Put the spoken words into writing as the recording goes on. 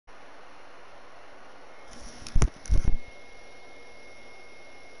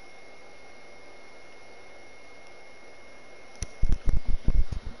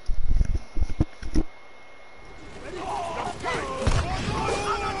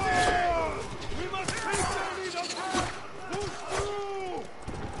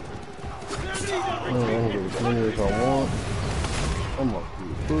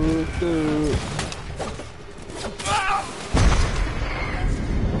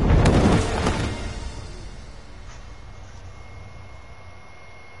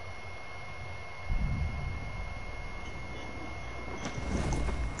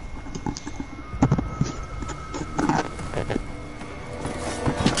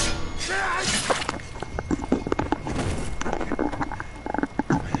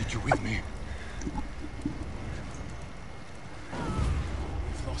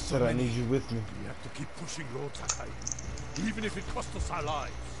but I need you with me. We have to keep pushing, Lord Sakai, even if it costs us our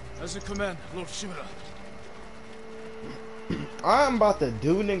lives. As a command, Lord Shimura. I'm about to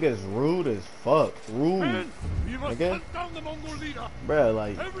do niggas rude as fuck. Rude. Men, we must Nigga. hunt down the Mongol leader. Bruh,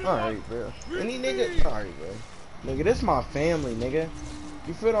 like, Everyone alright, bro. with Any me. nigga, alright, bro. Nigga, this my family, nigga.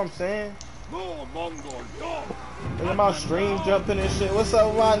 You feel what I'm saying? More Mongol dogs. Nigga, my stream jumping and shit. What's up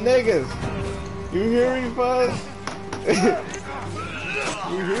with my niggas? You hear me, fuzz?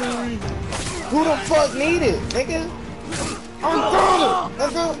 You hear me? Who the fuck need it, nigga? I'm coming,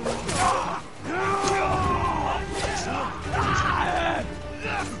 nigga.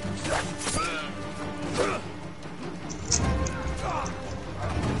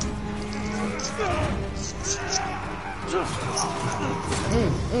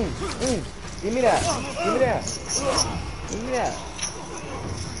 Give me that. Give me that. Give me that.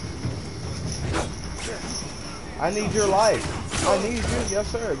 I need your life. I need you. Yes,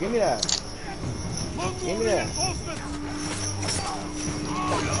 sir. Give me that. Give me that.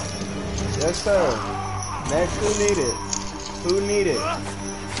 Yes, sir. Next, who need it? Who need it?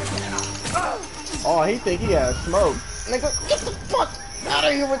 Oh, he think he has smoke. Nigga, get the fuck out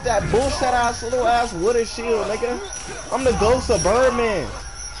of here with that bullshit ass little ass wooden shield, nigga. I'm the ghost of Birdman,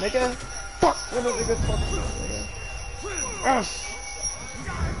 nigga. Fuck, nigga, fuck, nigga.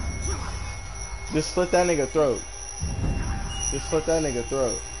 Just slit that nigga throat. Just slit that nigga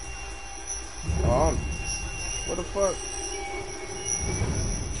throat. Oh, what the fuck?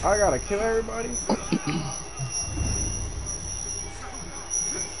 I gotta kill everybody?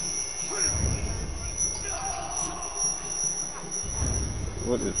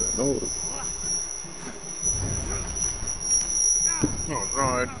 What is that noise? Oh no,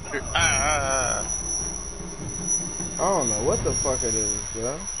 I don't know what the fuck it is,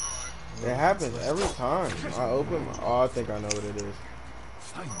 bro. It happens every time. I open my, oh, I think I know what it is.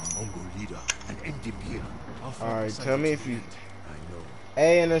 Find the Mongol leader and end him here. Alright, tell me if you...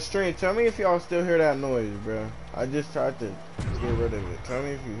 Hey, in the stream, tell me if y'all still hear that noise, bro. I just tried to get rid of it. Tell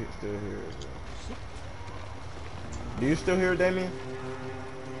me if you still hear it, bro. Do you still hear it, Damien?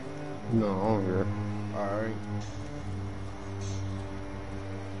 no, I don't hear it. Alright.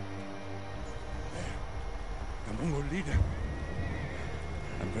 The Mongol leader.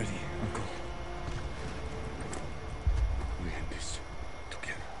 I'm ready, Uncle. We end this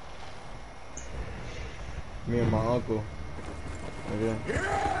together. Me and my uncle. Okay.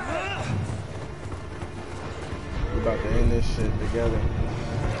 We about to end this shit together.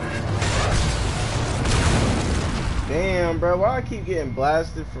 Damn, bro, why I keep getting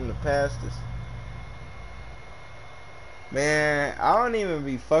blasted from the pastors? Man, I don't even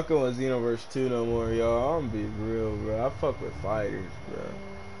be fucking with Xenoverse 2 no more, y'all. I'm gonna be real, bro. I fuck with fighters, bro.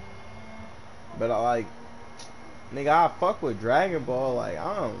 But I like, nigga, I fuck with Dragon Ball, like,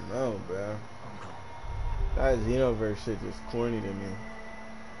 I don't know, bro. That Xenoverse shit just corny to me.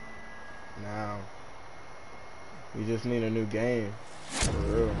 Now, we just need a new game. For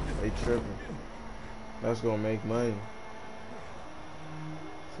real, they tripping. That's gonna make money.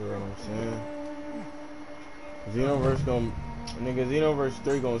 See what I'm saying? Xenoverse gonna, nigga, Xenoverse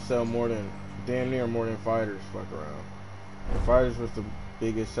 3 gonna sell more than, damn near more than Fighters, fuck around. Fighters was the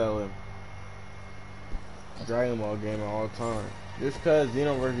biggest selling Dragon Ball game of all time. Just cause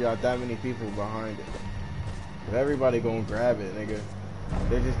Xenoverse got that many people behind it. But everybody gonna grab it, nigga.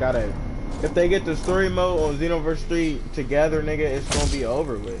 They just gotta, if they get the story mode on Xenoverse 3 together, nigga, it's gonna be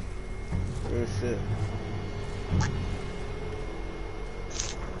over with. Real shit.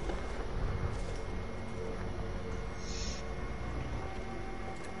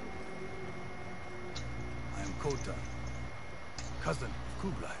 I am Kota, cousin of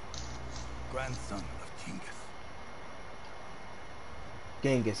Kublai, grandson of Genghis.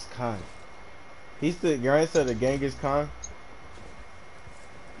 Genghis Khan. He's the grandson of Genghis Khan.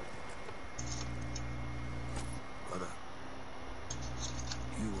 Brother,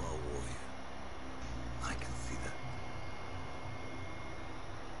 you are a warrior. I can see that.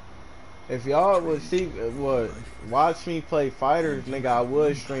 If y'all would see, would watch me play fighters, nigga, I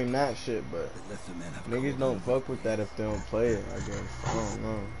would stream that shit, but The lesser men have niggas don't fuck with that if they don't play it, I guess. I don't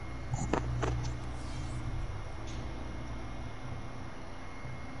know.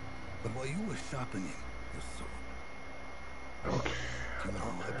 But while you were sharpening your sword, Okay. do you know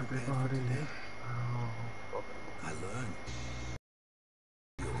how I prepared for today? I learned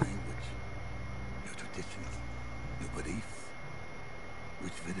your language, your traditions, your beliefs,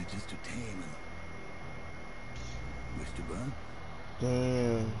 which villages to tame and which to burn.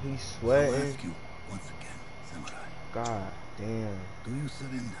 Damn, he's So I sweating. ask you once again, Samurai, God damn. do you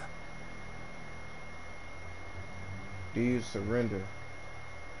surrender? Do you surrender?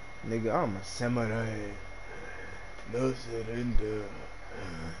 Nigga, I'm a samurai. No surrender.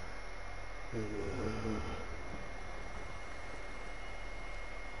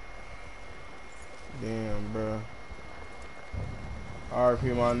 Damn, bro. RP,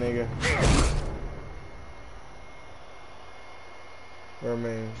 my nigga. Bro,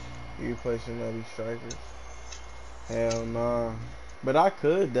 man, you play Shinobi Strikers? Hell nah. But I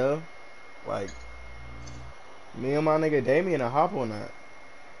could, though. Like, me and my nigga Damien will hop on that.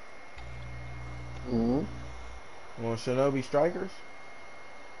 On Shinobi Strikers?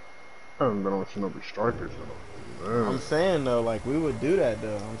 I haven't been on Shinobi Strikers in a man. I'm saying, though, like, we would do that,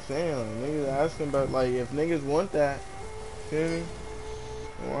 though. I'm saying, like, niggas asking about, like, if niggas want that, feel me?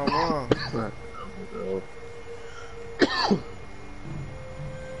 Well, I'm wrong.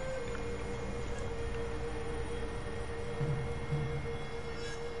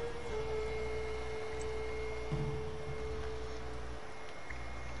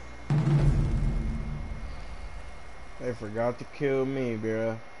 They forgot to kill me,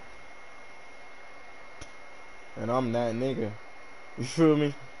 bruh. And I'm that nigga. You feel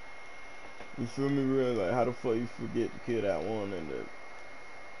me? You feel me, bro? Like, how the fuck you forget to kill that one and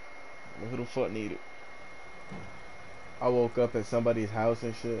who the fuck need it? I woke up at somebody's house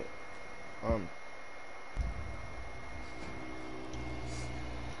and shit.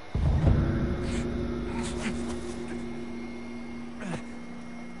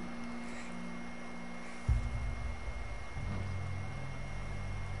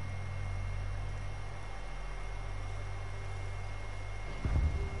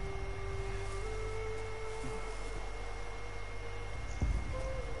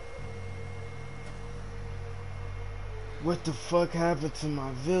 What the fuck happened to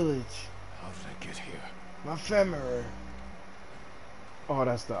my village? How did I get here? My family. Oh,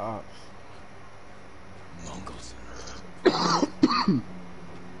 that's the ops. Mongols.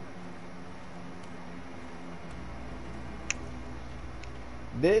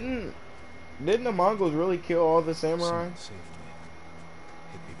 Didn't the Mongols really kill all the samurai? Someone saved me.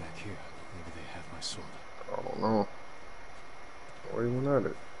 Hit me back here. Maybe they have my sword. I don't know. Why you went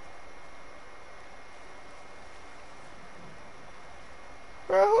at it?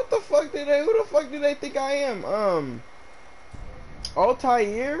 Bro, who the fuck do they think I am?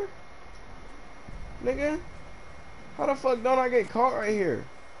 Altair? Nigga? How the fuck don't I get caught right here?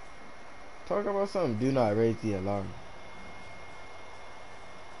 Talk about something. Do not raise the alarm.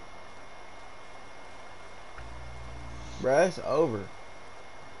 Bruh, it's over.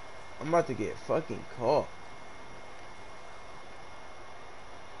 I'm about to get fucking caught.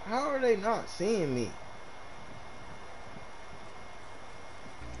 How are they not seeing me?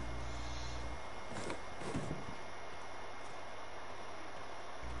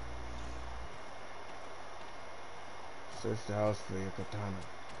 Search the house for your katana.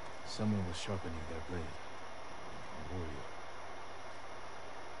 Someone was sharpening their blade. A warrior.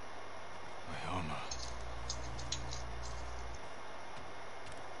 My armor.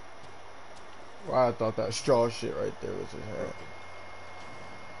 Why I thought that straw shit right there was his head.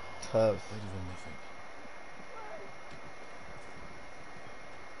 Tough. Better than nothing.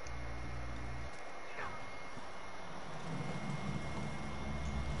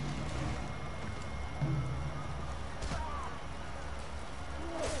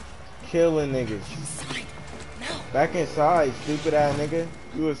 Killing niggas. Inside. Now. Back inside, stupid ass nigga.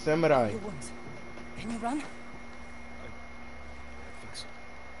 You a samurai. Your wounds. Can you run? I think so.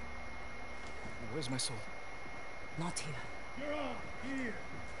 Where's my sword? Not here. Here.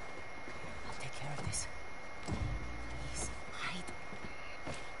 I'll take care of this. Please, hide.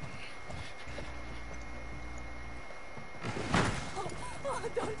 Oh,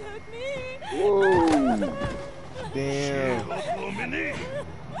 don't hurt me. Whoa. Damn.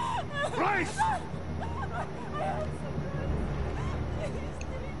 Rice!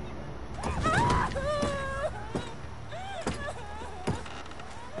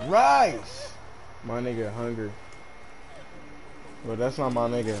 Rice! My nigga hungry. Well, that's not my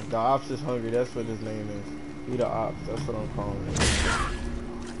nigga. The ops is hungry. That's what his name is. He the ops. That's what I'm calling him.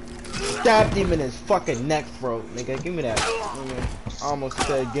 Stabbed him in his fucking neck throat, nigga. Give me that. Nigga. I almost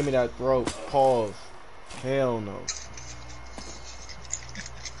said, give me that throat. Pause. Hell no.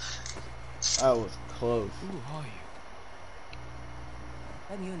 That was close. Who are you?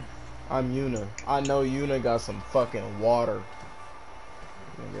 I'm Yuna. I'm Yuna. I know Yuna got some fucking water.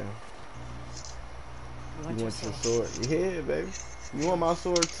 Nigga. You want your sword? Yeah, baby. You want my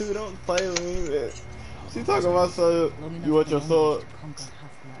sword too? Don't play with me, man. She talking about sword. You want your sword?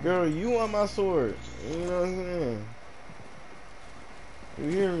 Girl, you want my sword. You know what I'm saying? You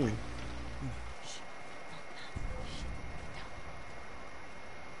hear me?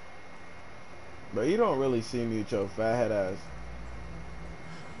 But you don't really see me with your fat head ass.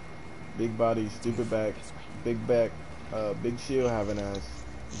 Big body, stupid back, big back, big shield having ass.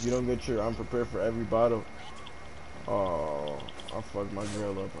 If you don't get your unprepared for every bottle, oh, I fucked my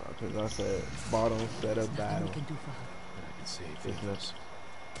girl up because I said bottle set up Nothing battle. we can do for her. But I can save It's the nothing.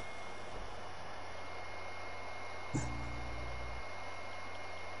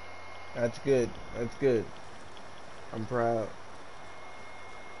 That's good. That's good. I'm proud.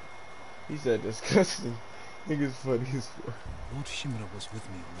 He said disgusting. Nigga's funny as fuck. Lord Shimura was with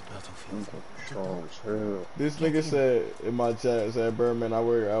me on the battlefield. Strong as hell. This nigga said in my chat, said, Birdman, I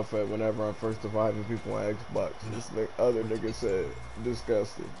wear your outfit whenever I'm first surviving people on Xbox. This other nigga said,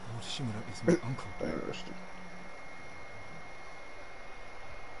 disgusting. Lord Shimura is my uncle. Nasty.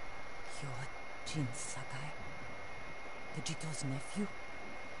 You're Jin Sakai, Kajito's nephew?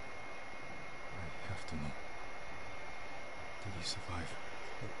 I have to know. Did he survive?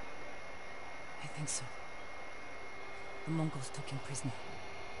 I think so. The Mongols took him prisoner.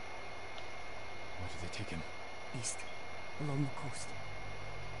 Why did they take him? East, along the coast.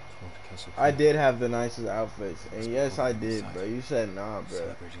 Toward Castle I Plain. did have the nicest outfits. And yes, I did, bro. You said nah, bro.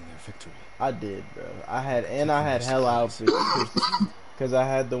 Celebrating their victory. I did, bro. I had hella outfits. Because I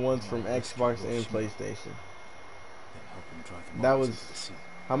had the ones from Xbox and PlayStation. Then help him drive the That Mongols was- into the sea.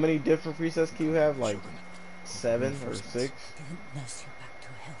 How many different presets can you have? Like Shogun. 7 or 6? Didn't nurse you back to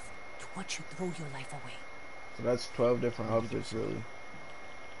health, to watch you throw your life away. So that's 12 different outfits, really.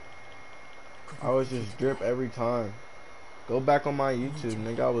 Couldn't I was leave you just to drip die. every time. Go back on my YouTube,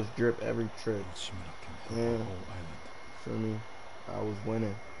 nigga. I was drip every trip. Lord Shimura can help Yeah. the whole island. Feel me? I was winning.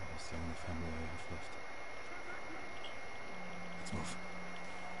 And it's the only family I have left. Let's move.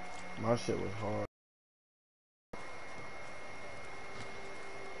 My shit was hard.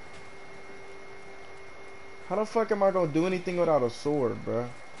 How the fuck am I gonna do anything without a sword, bruh?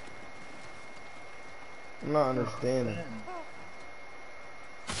 I'm not understanding.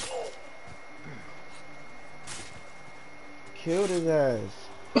 Killed his ass.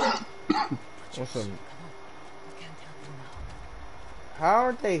 What's up? Come on, we can't help you now. How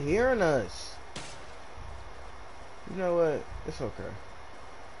aren't they hearing us? You know what? It's okay.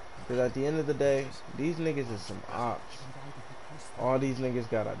 Because at the end of the day, these niggas is some ops. Can ride at the coast. All these niggas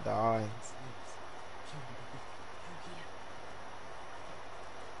gotta die. Slaves, killing the weak. Through here.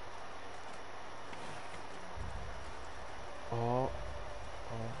 Oh.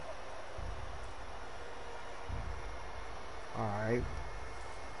 Alright.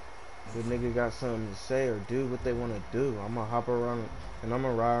 The nigga got something to say or do what they want to do. I'm gonna hop around and I'm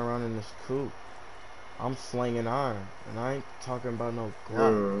gonna ride around in this coupe. I'm slinging iron. And I ain't talking about no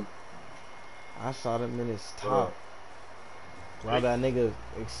Glock. I shot him in his top. While that nigga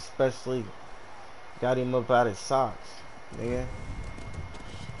especially got him up out his socks. Nigga.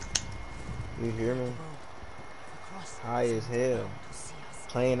 You hear me? Road. Across. High as hell. To see us.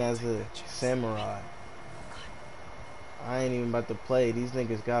 Playing as a samurai. I ain't even about to play. These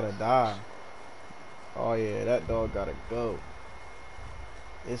niggas gotta die. Oh yeah, that dog gotta go.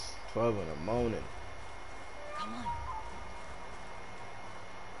 It's 12 in the morning. Come on.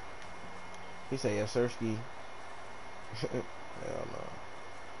 He say, yes, sirski. Hell no.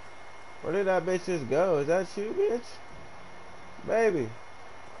 Where did that bitch just go? Is that you, bitch? Baby.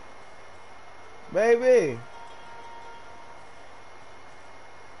 Baby.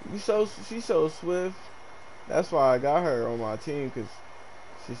 She's so swift. That's why I got her on my team, because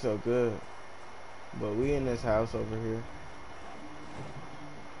she's so good. But we in this house over here.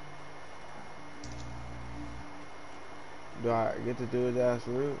 Do I get to do his ass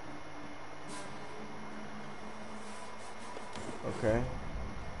route? Okay.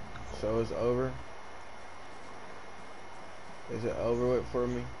 So it's over. Is it over with for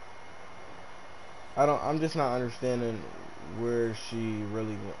me? I'm just not understanding where she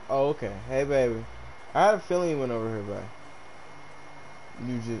really went. Oh, okay. Hey, baby. I had a feeling you went over here, babe.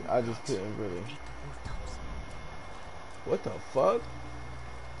 I just couldn't really. Take the rooftops. What the fuck?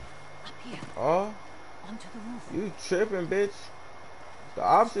 Up here. Oh, Onto the roof. you tripping, bitch. The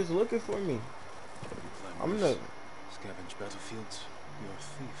ops is looking for me. I'm gonna. Scavenge battlefields. You're a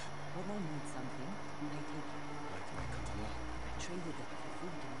thief. When I need something, I take it. Like my katana. I traded it for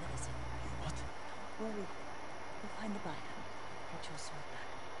food and medicine. You what? Don't worry. We'll find the buyer. Get your sword back.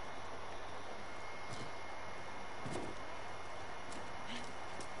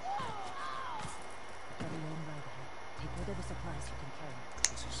 Carry on right ahead. Take whatever supplies you can carry.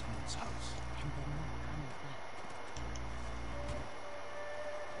 This is someone's house. And then more coming back.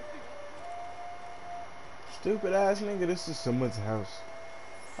 Stupid ass nigga, this is someone's house.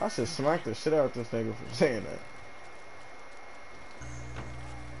 I should smack the shit out of this nigga for saying that.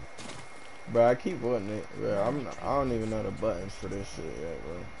 Bro, I keep wanting it, bro. I don't even know the buttons for this shit yet,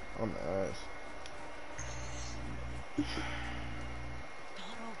 bro. I'm ass. It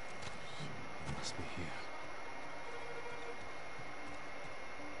must be here.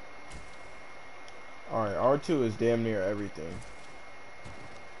 Alright, R2 is damn near everything.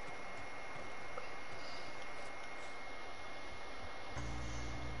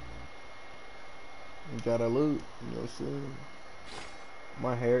 You gotta loot, you know what I'm saying?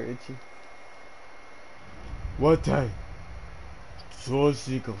 My hair itchy. What time? So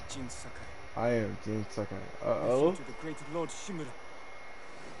Jin Sakai. I am Jin Sakai. Uh-oh. To the great Lord Shimura.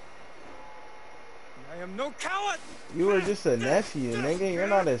 I am no coward! You were just a nephew, nigga. You're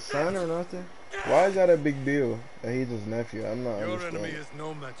not his son or nothing. Why is that a big deal that he's his nephew? I'm not Your enemy understanding. is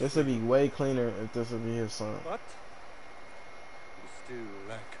no match. This would be way cleaner if this would be his son. What? You still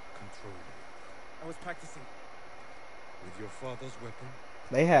lack control. I was practicing. With your father's weapon?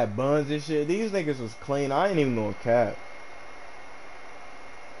 They had buns and shit. These niggas was clean. I ain't even gonna cap.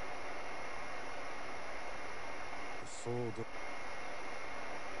 The sword of...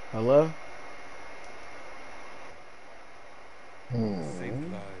 Hello?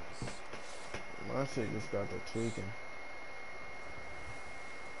 Saved lives. My shit just got the tweaking.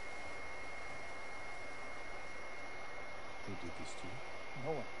 Who did this to you?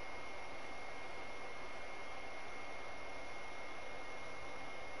 No one.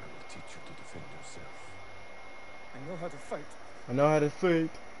 I will teach you to defend yourself. I know how to fight. I know how to fight.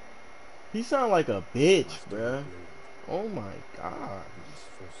 He sound like a bitch, Master bruh. Blade, Oh my god. you must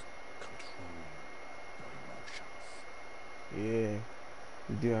first control your emotions. Yeah.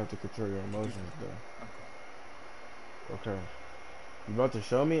 You do have to control your emotions, though. Okay. You about to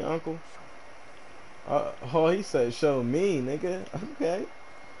show me, uncle? Oh, he said show me, nigga. Okay.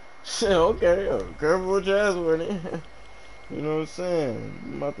 Shit, okay. Careful what your ass with it. You know what I'm saying?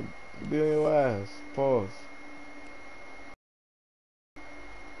 I'm about to be on your ass. Pause.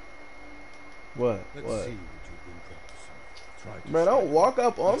 What? Let's What? see what you've been practicing. Try to Bro, don't strike walk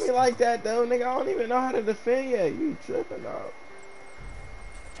up on me Yes. like that, though, nigga. I don't even know how to defend yet. You tripping, dog.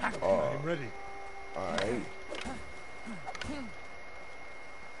 I'm ready. Alright.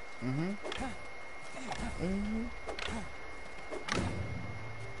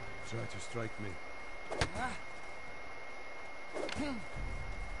 Try to strike me.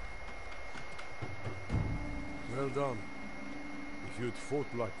 Well done. If you'd fought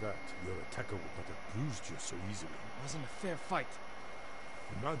like that, your attacker would not have bruised you so easily. It wasn't a fair fight.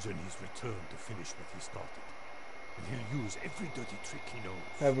 Imagine he's returned to finish what he started. And he'll use every dirty trick he knows.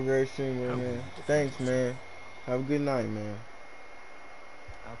 Have a great stream, man. Thanks, man. Have a good night, man.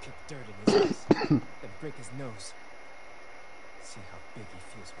 I'll kick dirt in his eyes, then break his nose. See how big he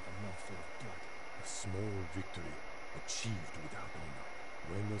feels with a mouthful of blood. A small victory, achieved without honor.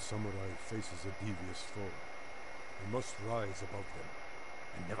 When a samurai faces a devious foe, he must rise above them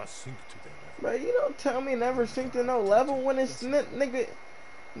and never sink to their level. Bro, you don't tell me never sink to no level when it's nigga.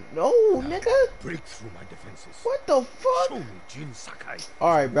 No, nigga. Break through my defenses. What the fuck? Show me Jin Sakai.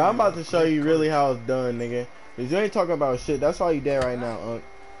 Alright, bro, I'm about to show you really how it's done, nigga. Cause you ain't talking about shit. That's why you dead right now, Unc.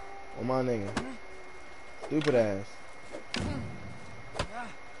 On my nigga. Stupid ass.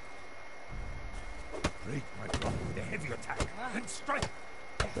 Break my block with a heavy attack and strike.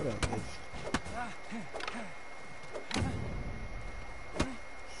 Shut up, bitch.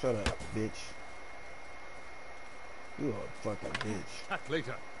 Shut up, bitch. You a fucking bitch. Attack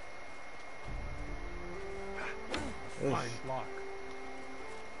later. Ush. Fine block.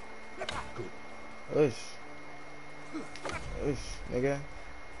 Good. Ush. Ush, nigga.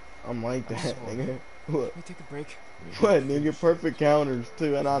 I'm like that, nigga. What? Can we take a break? What, nigga? Perfect counters,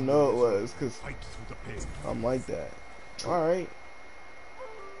 too, and I know it was, cause Fight through the pain. I'm like that. Alright.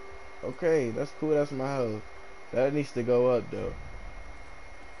 Okay, that's cool, that's my health. That needs to go up, though.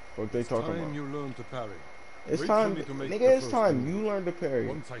 What they talking Time about? you learn to parry. It's Wait time, for me to make nigga, the it's first time move. you learn to parry.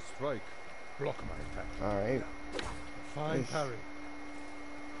 Once I strike, block my attack. Alright. Fine Ish. parry.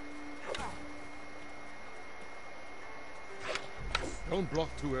 Don't block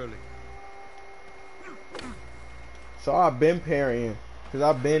too early. So I've been parrying, cause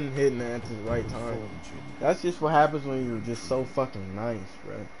I've been hitting it at the right time. Form, Jin. That's just what happens when you're just so fucking nice,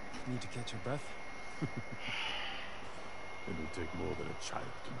 bro. Need to catch your breath? It'll take more than a child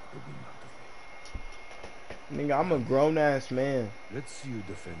to knock the wind out of me. Nigga, I'm a grown ass man. Let's see you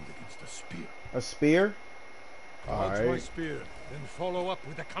defend against a spear. A spear? Dodge my Alright. spear, then follow up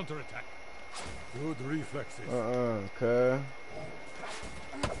with a counterattack. Good reflexes. Cuz.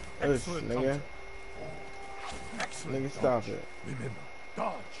 Ush, Excellent nigga. counter. Excellent. Nigga, stop dodge. it. Remember,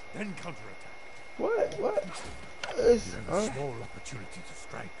 dodge, then counterattack. What? Ush, You have a huh? small opportunity to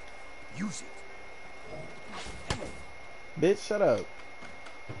strike. Use it. Bitch, shut up. You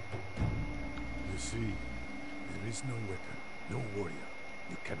see, there is no weapon, no warrior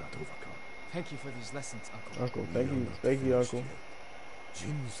you cannot overcome. Thank you for these lessons, Uncle. Uncle, We thank are you, not thank you, finished Uncle. yet.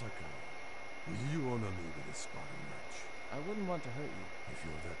 Jin Sakai, will you honor me with a sparring match? I wouldn't want to hurt you. If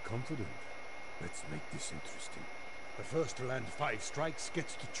you're that confident, let's make this interesting. The first to land 5 strikes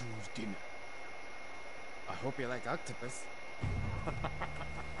gets to choose dinner. I hope you like octopus.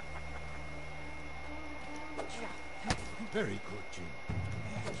 Very good, Jin.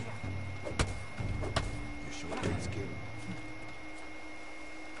 You show great skill.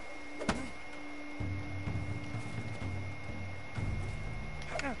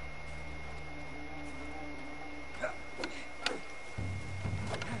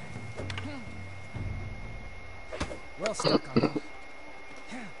 Well stuck, Uncle.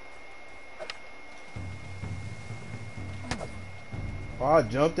 Oh, I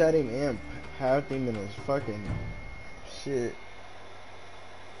jumped at him and halved him in his fucking shit.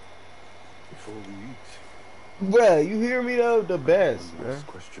 Before we eat, Bruh, you hear me though? The best, one bruh. last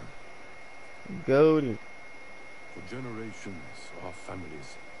question. Goated. For generations, our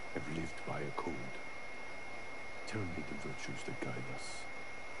families have lived by a code. Tell me the virtues that guide us.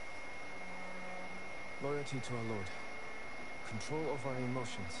 Loyalty to our Lord. Control over our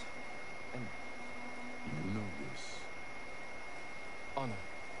emotions. And You know this. honor.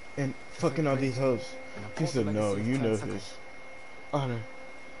 And fucking all these hoes. And He uphold said, the no, legacy of you Clan know Sakai. this. Honor.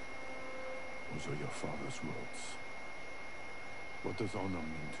 Those are your father's words. What does honor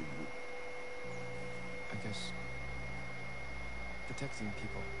mean to you? I guess protecting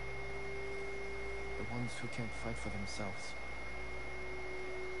people. The ones who can't fight for themselves.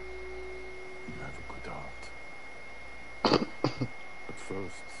 You have a good heart. But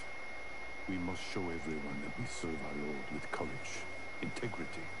first, we must show everyone that we serve our Lord with courage,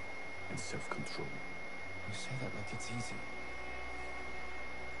 integrity, and self-control. You say that like it's easy.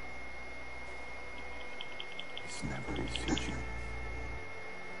 It's never easy, Jin.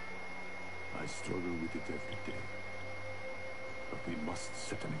 I struggle with it every day. But we must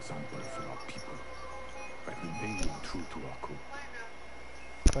set an example for our people by remaining true to our code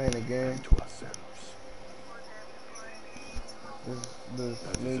Playing the game. and to ourselves. This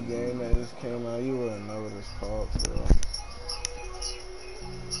new game that just came out, you wouldn't know what it's called, bro.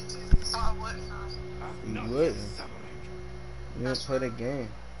 You wouldn't. You didn't play the game.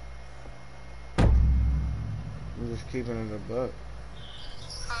 I'm just keeping it a buck.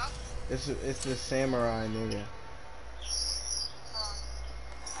 It's the samurai nigga.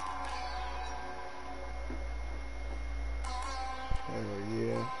 Hell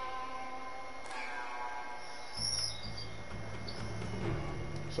yeah.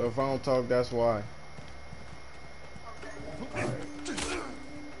 So if I don't talk, that's why.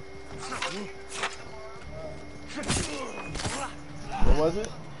 What was it?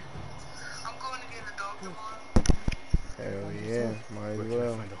 I'm going to get a dog tomorrow. Hell yeah, might as Where can I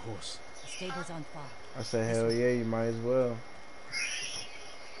well. find a horse? The stable's on fire. I said hell yeah, you might as well.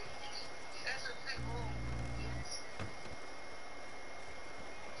 That's a big room.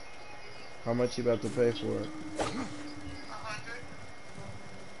 How much you about to pay for it? 100.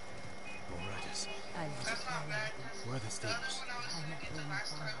 Alright, I'll That's not bad. where are the The other stables? one I was I'm going not to get the going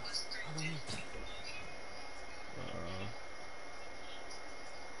last far. time was Follow me.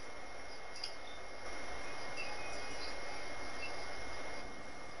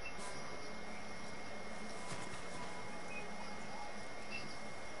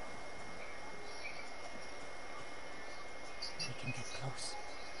 We can get close,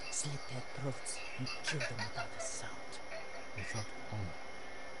 slit their throats, and kill them without a sound. Without honor,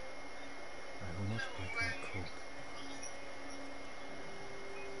 I will not break my code.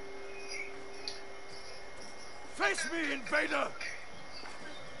 Face me, invader!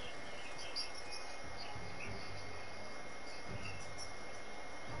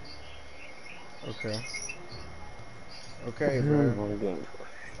 Okay. Okay, What bro. am I getting for?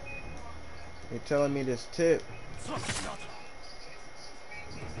 You're telling me this tip.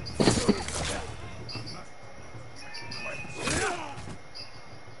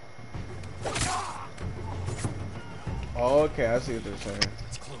 Oh, okay, I see what they're saying.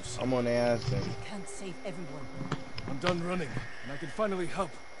 It's close. I'm on the ass then. We can't save everyone. I'm done running, and I can finally help.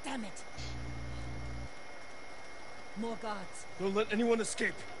 Damn it! More guards. Don't let anyone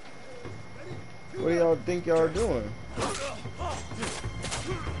escape. What do y'all think y'all are doing?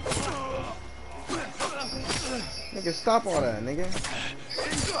 Nigga, stop all that, nigga.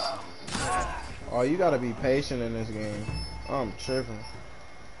 Oh, you gotta be patient in this game. I'm tripping.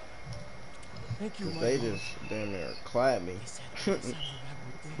 Thank you, 'Cause my they lord. just damn near clapped me. They said the samurai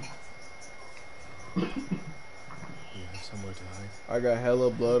were dead. You have somewhere to hide? I got hella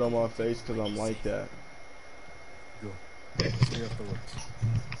blood on my face because I'm like that. Go. Let's me off the works.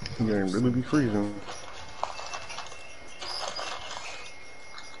 You ain't really be freezing.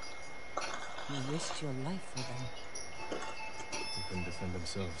 You risked your life for them. They couldn't defend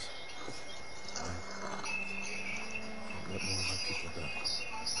themselves. Let more of my people die.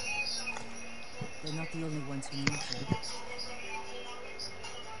 They're not the only ones who need you.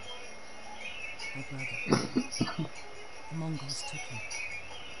 My brother. The Mongols took him.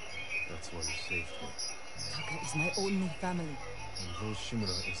 That's why you saved me. Taka is my only family. And Rose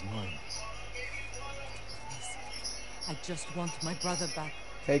Shimura is mine. Please. I just want my brother back.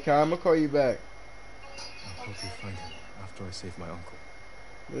 Hey, Kai, I'm gonna call you back. I'll help you find him after I save my uncle.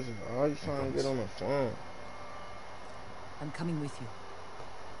 Listen, all you trying to get on the phone. I'm coming with you.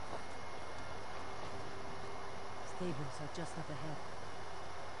 Stables are just up ahead.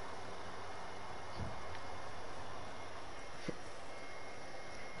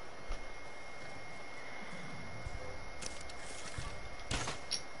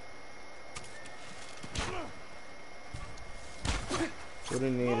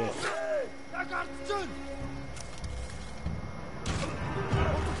 Wouldn't need it.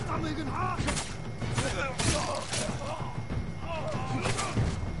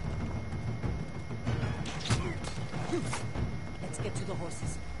 Let's get to the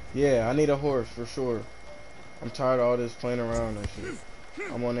horses. Yeah, I need a horse for sure. I'm tired of all this playing around and shit.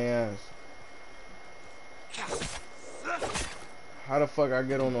 I'm on their ass. How the fuck I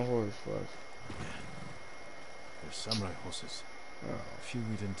get on the horse first? They're samurai horses. Oh. A few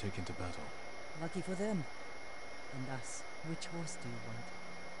we didn't take into battle. Lucky for them. And us. Which horse do you want?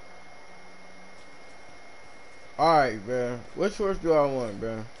 Alright, bruh. Which horse do I want,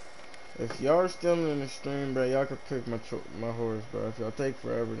 bruh? If y'all are still in the stream, bruh, y'all can pick my horse, bruh. If y'all take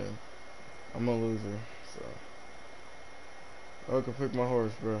forever, then I'm a loser. So, y'all can pick my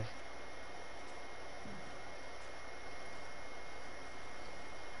horse, bruh.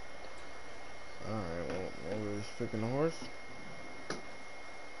 Alright, well, we're just picking the horse.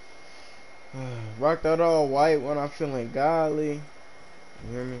 Rock that all white when I'm feeling godly.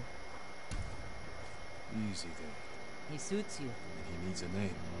 You hear me? Easy there. He suits you. And he needs a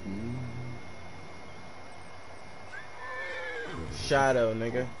name. Shadow,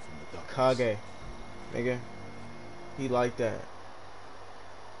 nigga. From the darkness. Kage, nigga. He like that.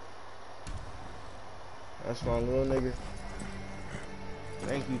 That's my little nigga.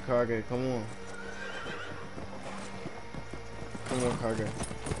 Thank you, Kage. Come on. Come on, Kage.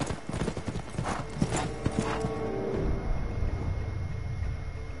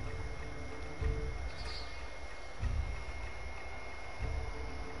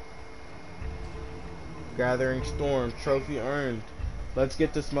 Gathering Storm, trophy earned. Let's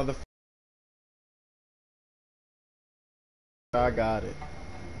get this motherfucker. I got it.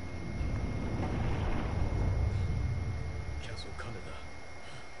 Castle Kaneda.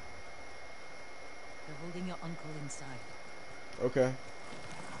 They're holding your uncle inside. Okay.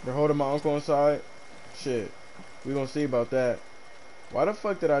 They're holding my uncle inside. Shit. We gonna see about that. Why the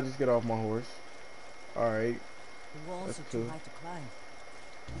fuck did I just get off my horse? Alright. The walls That's are cool. too high to climb.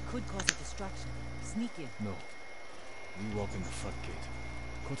 We could cause a distraction. Sneak in. No. We walk in the front gate.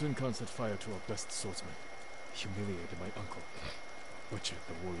 Khotun Khan set fire to our best swordsman. Humiliated my uncle. Butchered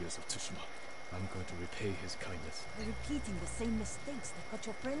the warriors of Tsushima. I'm going to repay his kindness. They're repeating the same mistakes that got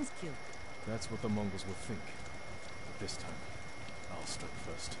your friends killed. That's what the Mongols will think. But this time, I'll strike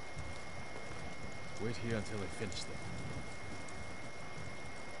first. Wait here until I finish them.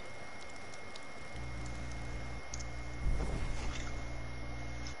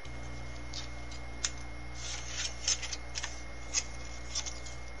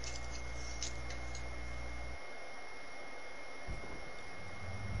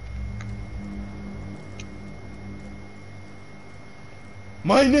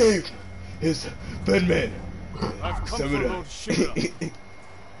 My name is Bedman. I've come for Lord Shimura.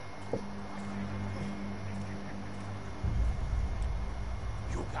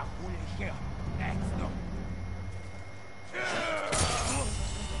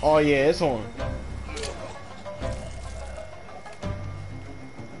 Oh yeah, it's on.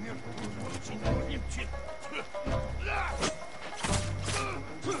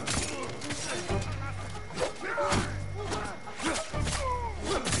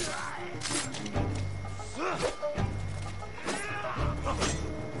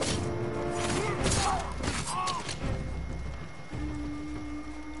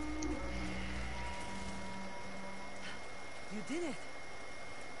 You did it.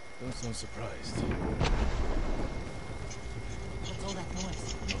 Don't sound surprised. What's all that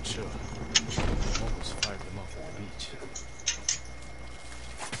noise? Not sure. The Mongols fired them off at the beach.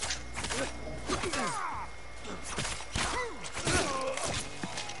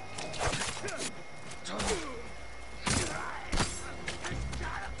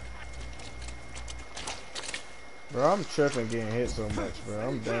 Bro, I'm tripping getting hit so much, bro.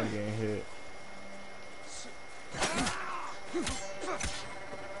 I'm done getting hit.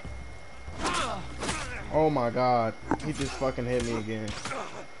 Oh my god. He just fucking hit me again.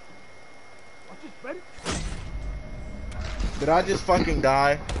 Did I just fucking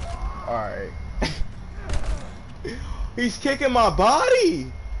die? Alright. He's kicking my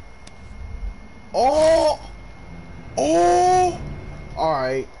body! Oh! Oh!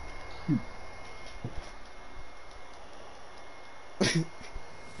 Alright.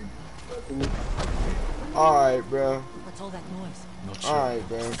 Alright, bro. What's all that noise? Not sure. Alright,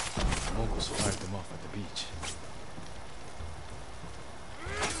 bro. The Mongols fired them off at the beach.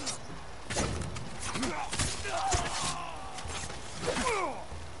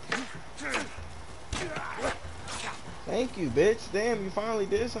 Thank you, bitch. Damn, you finally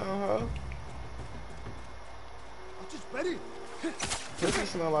did something, huh? Pussy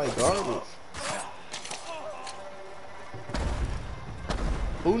smell like garbage.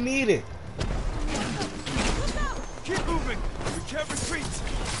 Who need it? Keep moving! We can't retreat!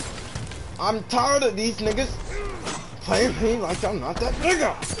 I'm tired of these niggas playing me like I'm not that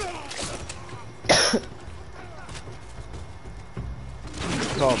nigga.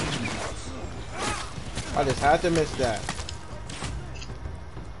 Come. I just had to miss that.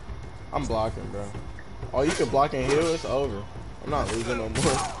 I'm blocking, bro. Oh, you can block and heal? It's over. I'm not losing no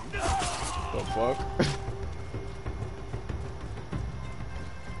more. The fuck?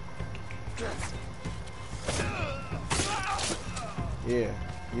 Yeah,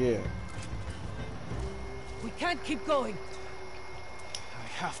 yeah. We can't keep going. I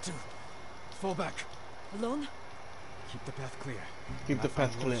have to. Fall back. Alone? Keep the path clear. Keep the Rafa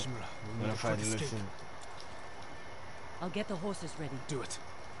path and clear. Orochimaru will When I not fight quite escape. listen. I'll get the horses ready. Do it.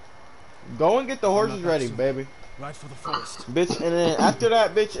 Go and get the horses back ready, soon. baby. Ride for the forest. Bitch, and then after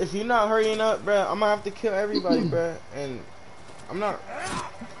that, bitch, if you're not hurrying up, bruh, I'm gonna have to kill everybody, bruh. And I'm not.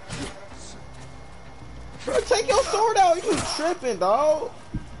 Bro, take your sword out. You tripping, dog.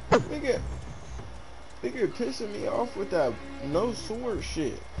 Nigga, you're pissing me off with that no sword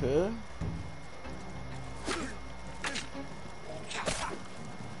shit, huh?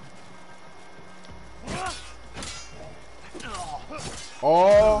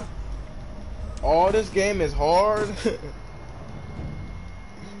 Oh, this game is hard.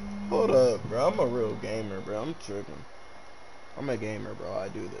 Hold up, bro. I'm a real gamer, bro. I'm tripping. I'm a gamer, bro. I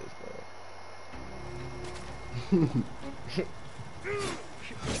do this, bro.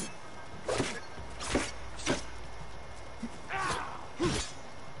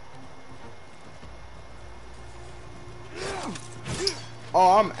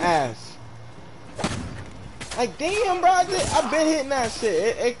 Oh, I'm ass. Like, damn, bro. I've been hitting that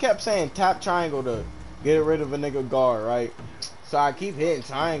shit. It kept saying tap triangle to get rid of a nigga guard, right? So I keep hitting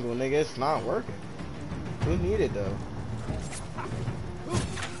triangle, nigga. It's not working. Who need it, though?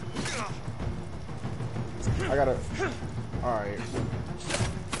 I gotta... Alright.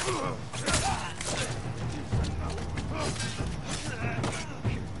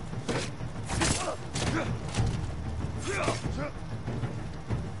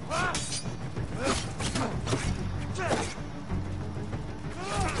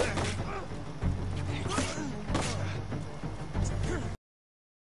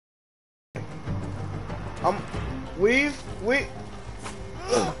 We...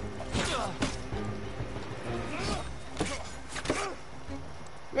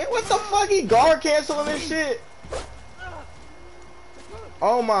 Man, what the fuck? He guard canceling this shit?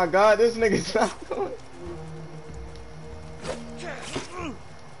 Oh my god, this nigga's not going.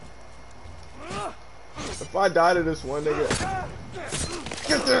 If I die to this one nigga.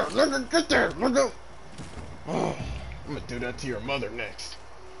 Get there, nigga, get there, nigga. Oh, I'm gonna do that to your mother next.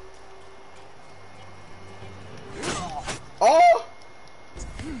 Oh!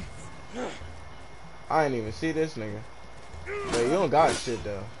 I didn't even see this nigga. But you don't got shit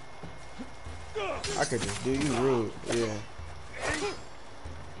though. I could just do you rude, yeah.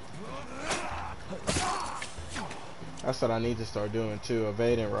 That's what I need to start doing too,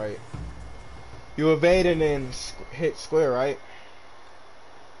 evading right. You evade and then hit square, right?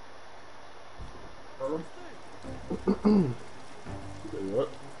 What?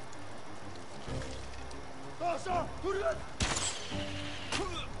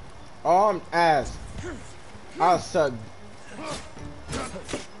 Oh, I'm ass. I suck.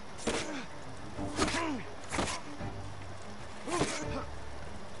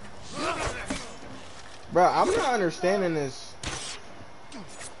 Bro, I'm not understanding this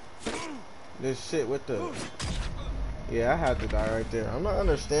shit with the... Yeah, I had to die right there. I'm not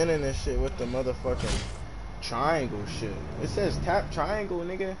understanding this shit with the motherfucking triangle shit. It says tap triangle,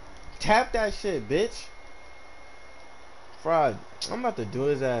 nigga. Tap that shit, bitch. Fraud. I'm about to do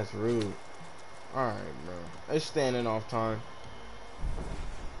his ass rude. Alright, bro. It's standing off time.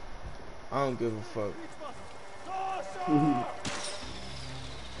 I don't give a fuck.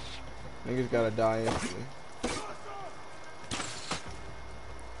 Niggas gotta die instantly.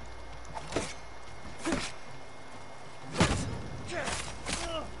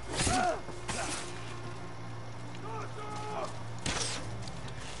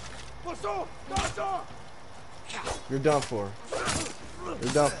 You're done for.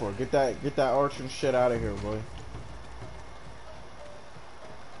 You're done for. Get that archer shit out of here, boy.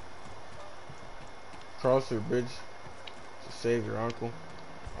 Cross the bridge to save your uncle.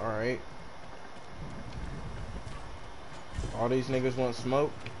 Alright. All these niggas want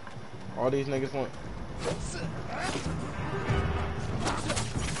smoke. All these niggas want...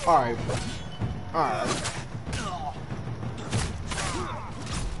 Alright. Alright.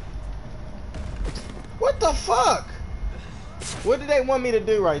 What the fuck? What did they want me to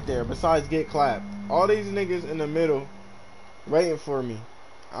do right there besides get clapped? All these niggas in the middle waiting for me.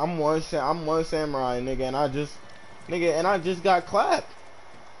 I'm one samurai, nigga, and I just got clapped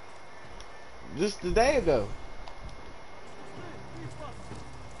just a day ago.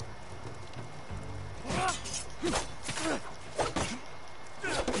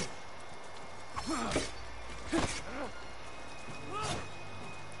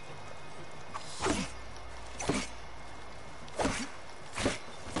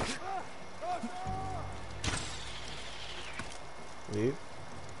 Leave.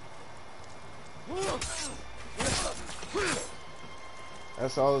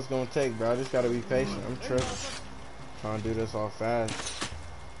 That's all it's gonna take, bro. I just gotta be patient. I'm tripping. Trying to do this all fast.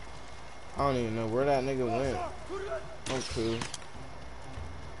 I don't even know where that nigga went. I'm cool.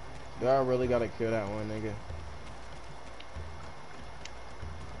 Do I really gotta kill that one nigga?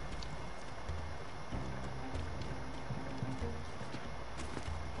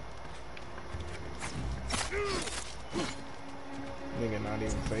 Nigga not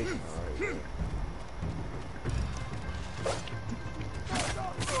even facing alright.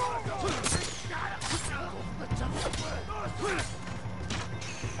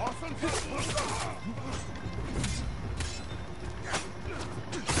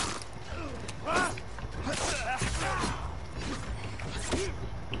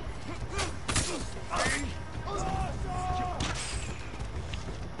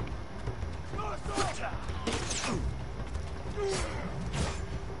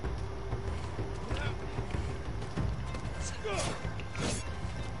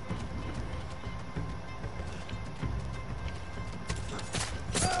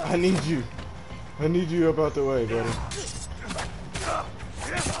 I need you. I need you up out the way, buddy.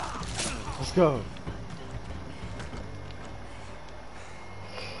 Let's go.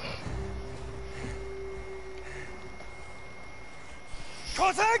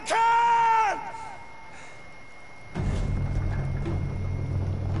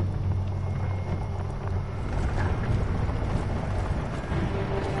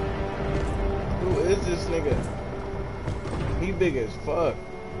 Who is this nigga? He big as fuck.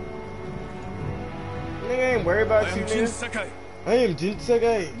 Nigga ain't worried about you, nigga. Sakai, I am Jin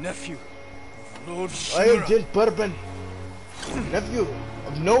Sakai. nephew of Lord I am Shimura. Jin Bourbon. Nephew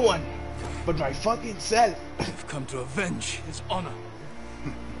of no one but my fucking self. I've come to avenge his honor.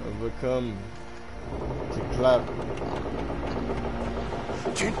 I've become to clap.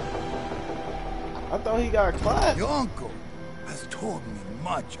 Jin, I thought he got clapped. Your uncle has told me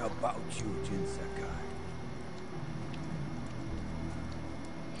much about you, Jin Sakai.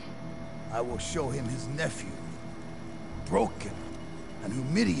 I will show him his nephew, broken and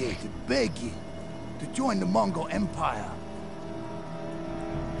humiliated, begging to join the Mongol Empire.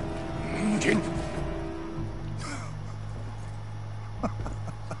 Jin.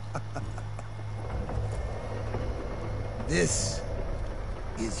 This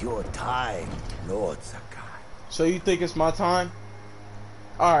is your time, Lord Sakai. So you think it's my time?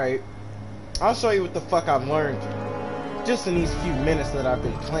 Alright. I'll show you what the fuck I've learned just in these few minutes that I've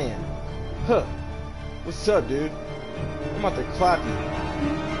been playing. Huh. What's up, dude? I'm about to clap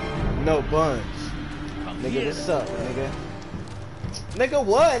you. No buns. Nigga, what's up, nigga? Nigga,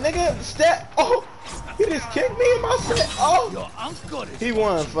 what? Nigga, step. Oh! He just kicked me in my set. Oh! Your uncle is He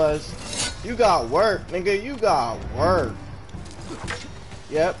won, Fuzz. You got work, nigga. You got work.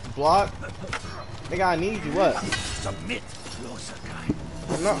 Yep, block. Nigga, I need you. What? submit, Lord Sakai.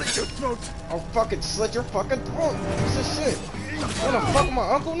 No. Slit your throat. I'll fucking slit your fucking throat. Piece of shit. Wanna fuck my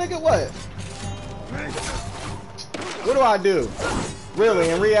uncle, nigga? What? What do I do? Really,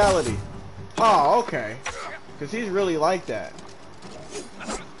 in reality? Oh, okay. Cause he's really like that.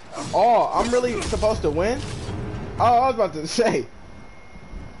 Oh, I'm really supposed to win? Oh, I was about to say.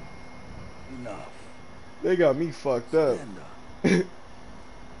 Enough. They got me fucked up. Stand up.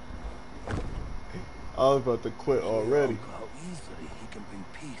 I was about to quit already. Look how easily he can bring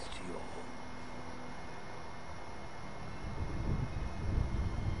peace to your home.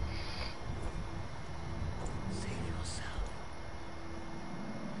 Save yourself.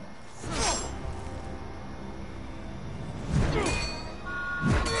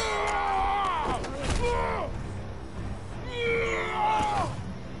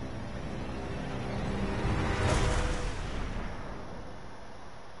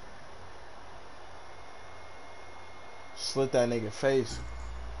 Slit that nigga face.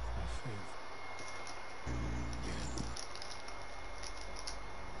 I failed.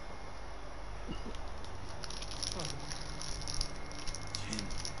 Jin.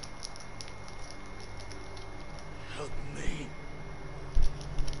 Help me.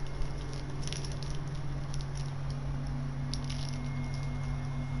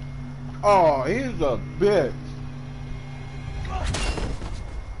 Oh, he's a bitch.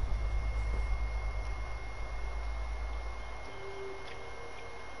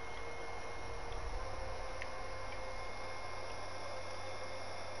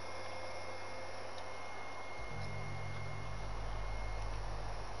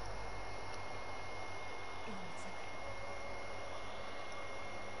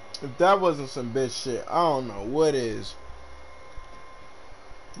 If that wasn't some bitch shit, I don't know what is.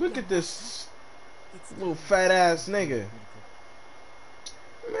 Look at this little fat ass nigga.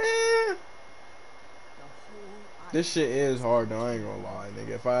 Man. This shit is hard though, I ain't gonna lie,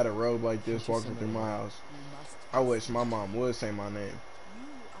 nigga. If I had a robe like this walking through my house, I wish my mom would say my name. You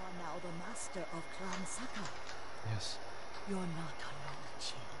are now the master of Clan Saka. Yes. You're not alone,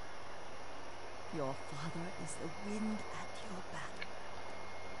 Jin. Your father is the wind at your back.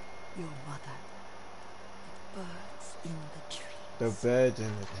 Your mother, the birds in the trees. The beds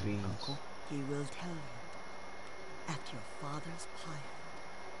and the trees. Uncle? He will tell you at your father's pyre.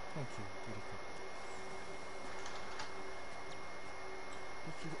 Thank you, Kiriko.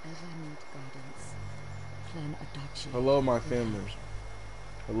 If you ever need guidance, Clan Adachi. Hello, my family.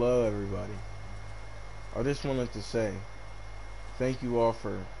 Hello, everybody. I just wanted to say thank you all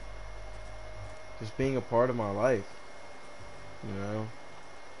for just being a part of my life. You know?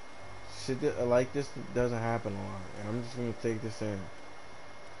 Shit like this doesn't happen a lot, and I'm just gonna take this in.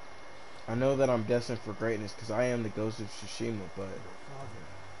 I know that I'm destined for greatness because I am the Ghost of Tsushima, but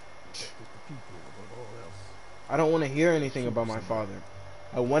I don't want to hear anything about my father.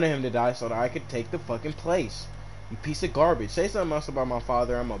 I wanted him to die so that I could take the fucking place. You piece of garbage. Say something else about my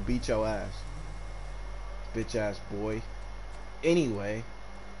father, I'm gonna beat your ass. Bitch ass boy. Anyway,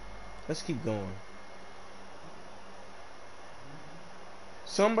 let's keep going.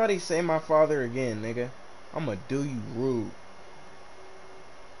 Somebody say my father again, nigga. I'ma do you rude.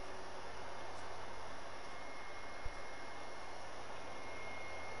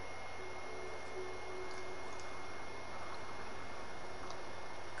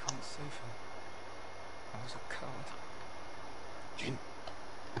 Can't save him. I was a coward. Jin.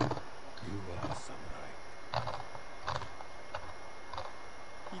 You are a samurai.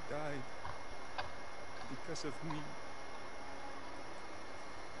 He died because of me.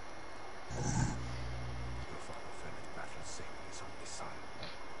 Your father fell in battle saving his only son.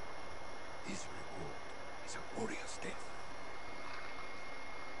 His reward is a warrior's death.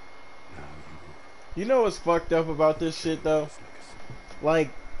 Now You know what's fucked up about this shit though? his legacy. Like,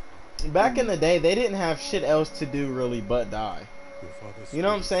 back in the day, they didn't have shit else to do really but die. Your father's You know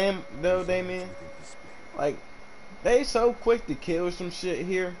what I'm spirit saying, though, resides Damien? within his blade. Like, they so quick to kill some shit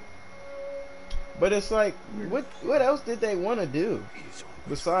here. But it's like, what else did they want to do He is always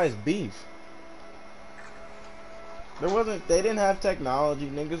besides beef? They didn't have technology.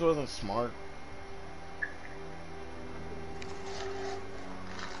 Niggas wasn't smart.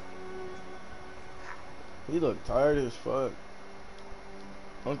 He looked tired as fuck.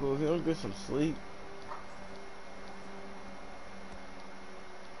 Uncle, if you don't get some sleep.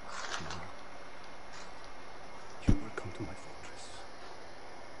 You will come to my fortress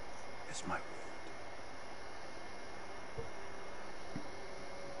as my ward.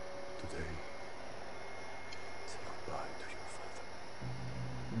 Today, say goodbye to your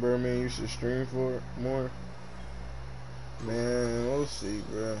father. Bro, man, you should stream for it more. Man, we'll see,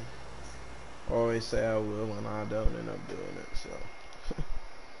 bro. Always say I will, and I don't end up doing it, so.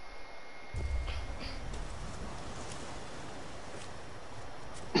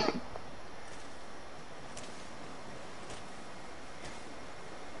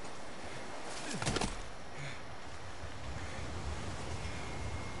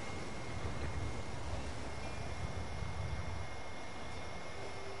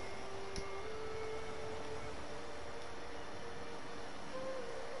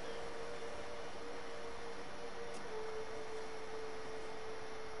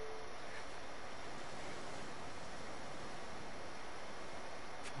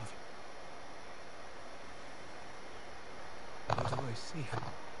 I see.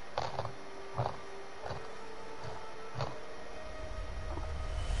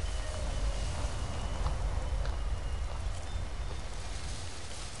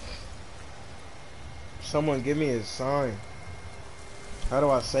 Someone give me his sign. How do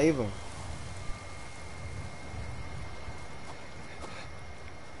I save him?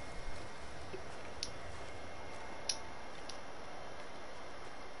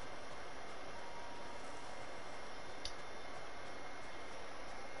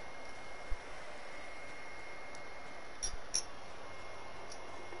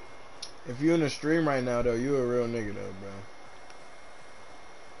 If you in the stream right now though, you a real nigga though, bro.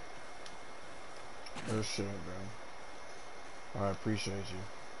 Real shit, bro. I appreciate you.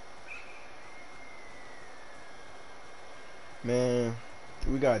 Man,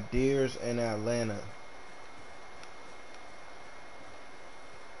 we got Deers in Atlanta.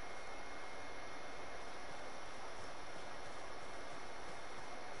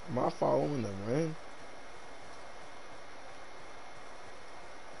 Am I following the wind?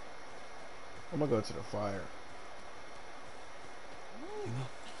 I'm gonna go to the fire. Yuna.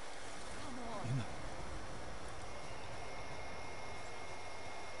 Yuna.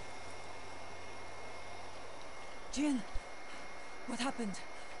 Jin, what happened?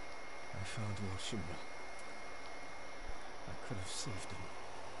 I found Lord Shimura. I could have saved him.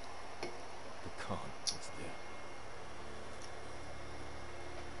 The Khan was there.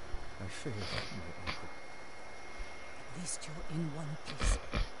 I feared my uncle. At least you're in one piece.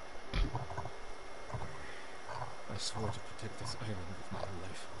 I swore to protect this island with my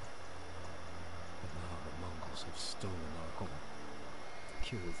life. But now the Mongols have stolen our home.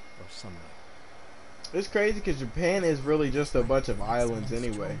 Killed our samurai. It's crazy because Japan is really just a bunch of islands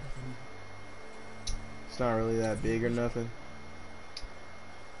anyway. It's not really that big or nothing.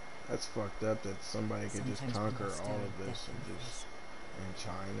 That's fucked up that somebody could just conquer all of this and just in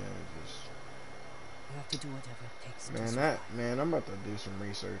China and just. You have to do whatever it takes. Man, I'm about to do some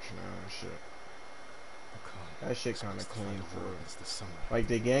research now and shit. That shit kind of clean for real. Like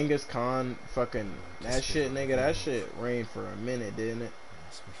the Genghis Khan fucking that shit, nigga. That shit reigned for a minute, didn't it?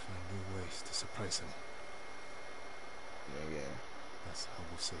 Unless we find new ways to surprise him. Yeah. That's how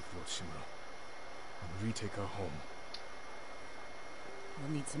we'll save Lord Shimura and retake our home.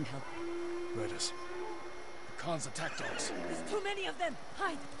 We'll need some help. Raiders. The Khan's attack dogs. There's too many of them.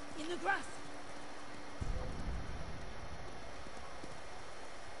 Hide in the grass.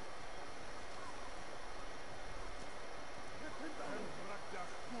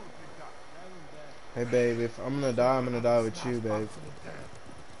 Hey, babe, if I'm gonna die with you, babe.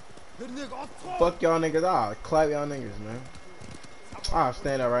 Fuck y'all niggas. I'll clap y'all niggas, man. I'll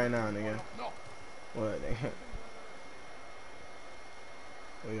stand up right now, nigga. What, nigga?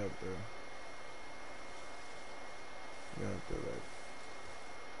 Way up there. Way up there, babe.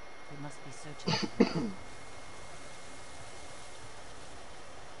 We must be searching.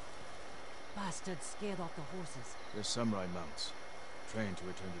 Bastards scared off the horses. They're samurai mounts, trained to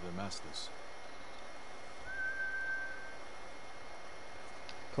return to their masters.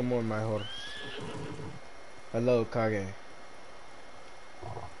 Come on, my horse. Hello, Kage.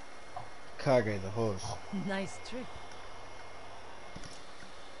 Kage, the horse. Nice trick.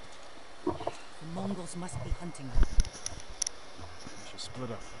 The Mongols must be hunting them. We should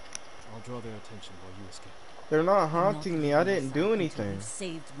split up. I'll draw their attention while you escape. They're not hunting me. I didn't do anything. You've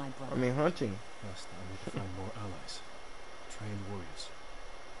saved my brother. I mean, hunting. First, I need to find more allies. Trained warriors.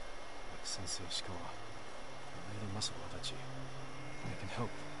 Like Sensei Ishikawa. And Lady Masaru Adachi. They can help.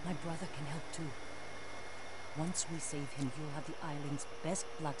 My brother can help too. Once we save him, you'll have the island's best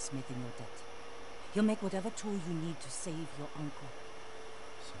blacksmith in your debt. He'll make whatever tool you need to save your uncle.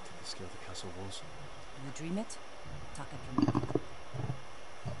 Something to scale the castle walls. You dream it? Taka can make it.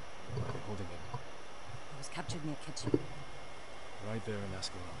 Where are they holding him? He was captured near Ketchi. Right there in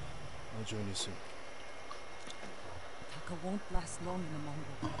Ascalon. I'll join you soon. Taka won't last long in the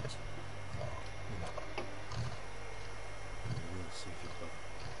Mongol village. We will save your brother.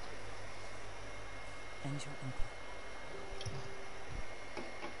 And your uncle.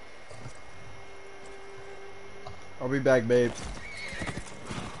 I'll be back, babe.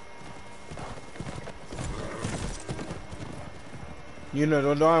 You know,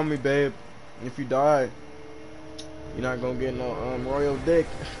 don't die on me, babe. If you die, you're not gonna get no royal dick.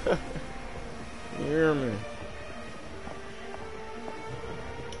 You hear me?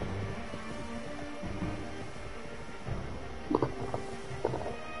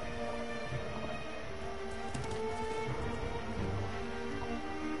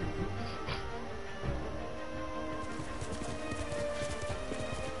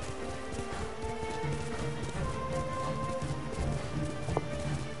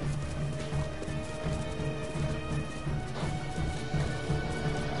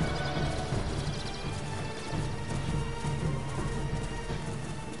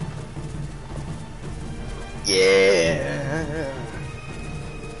 Yeah.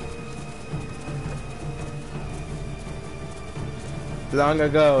 Long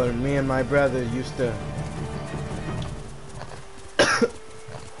ago, me and my brother used to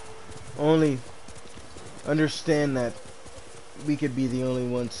only understand that we could be the only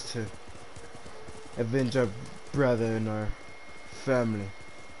ones to avenge our brother and our family.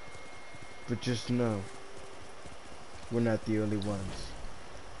 But just know, we're not the only ones.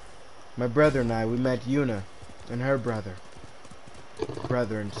 My brother and I, we met Yuna and her brother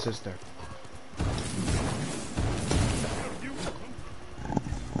and sister.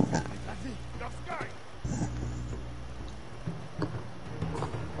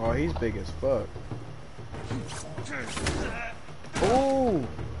 Oh, he's big as fuck. Ooh!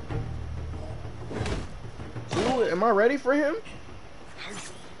 Ooh, am I ready for him?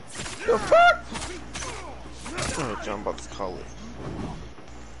 The fuck? Oh, John about to call it.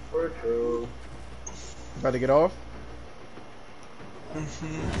 About to get off?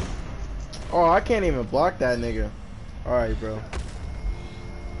 Oh, I can't even block that nigga. Alright, bro.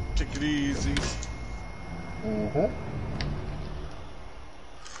 Take it easy.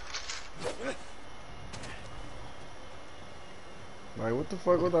 Like, what the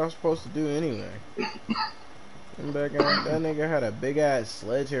fuck was I supposed to do anyway? And back out, that nigga had a big ass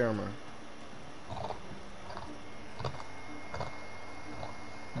sledgehammer.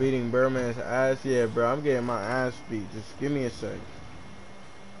 Beating Birdman's ass? Yeah, bro, I'm getting my ass beat. Just give me a sec.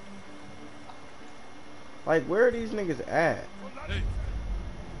 Like, where are these niggas at?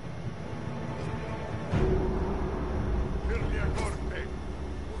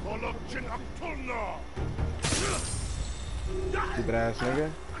 Stupid ass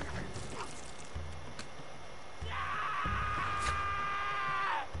nigga.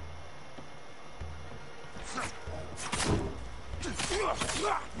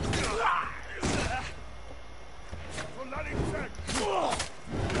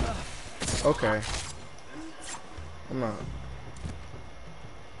 Okay. I'm not.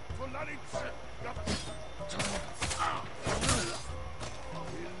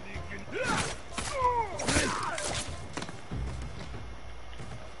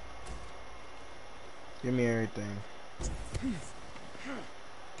 Give me everything.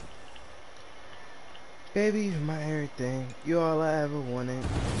 Baby, you're my everything. You're all I ever wanted.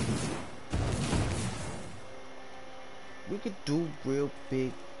 We could do real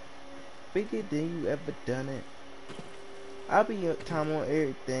big. Bigger than you ever done it. I'll be your time on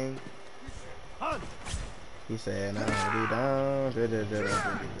everything. He said, "No, be down."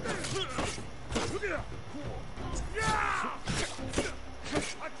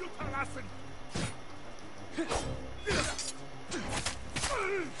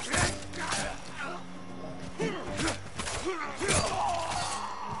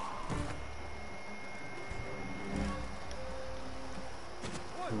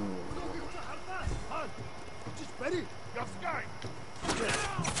 Ready? Your sky.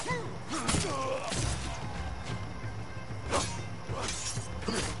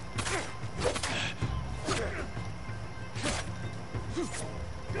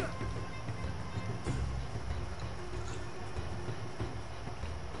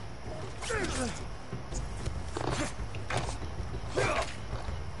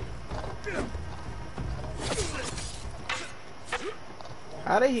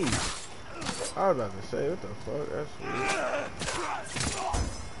 How did he? I was about to say, what the fuck? That's weird.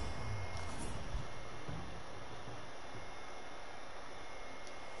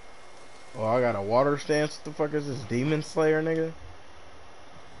 Oh, I got a water stance. What the fuck is this? Demon Slayer, nigga?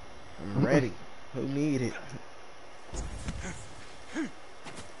 I'm ready. Who need it?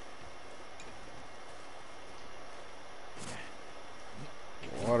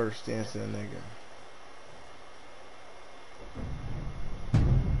 Water stance, that nigga.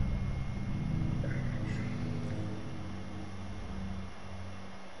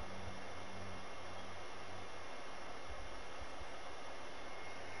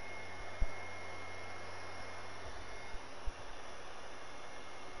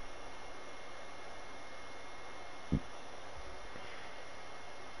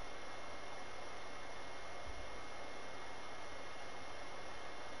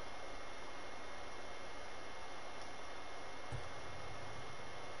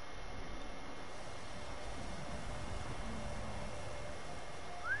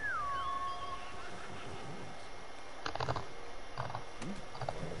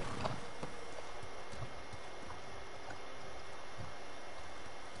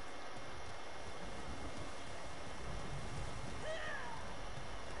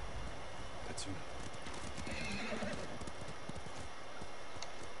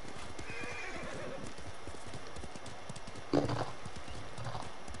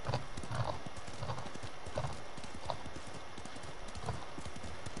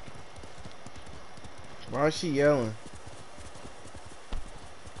 Why she yelling?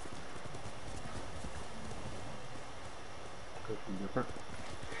 Cause she's different.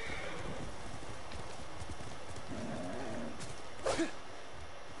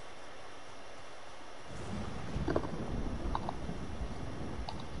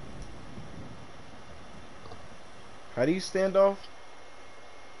 How do you stand off?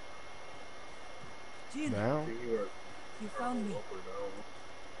 Jin, Down? you found me.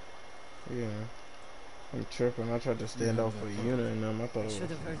 Yeah. I'm tripping. I tried to stand off with Yuna and them. I thought I it should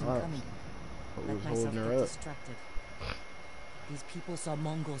have heard was him ops. coming. But we Let was myself holding get her up. distracted. These people saw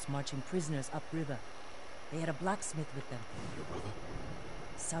Mongols marching prisoners upriver. They had a blacksmith with them. Your brother?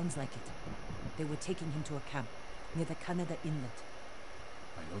 Sounds like it. They were taking him to a camp near the Canada Inlet.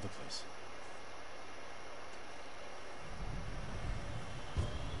 I know the place.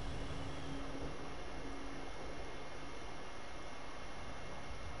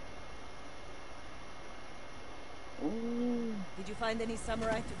 Did you find any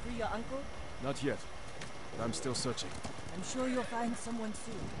samurai to free your uncle? Not yet. But I'm still searching. I'm sure you'll find someone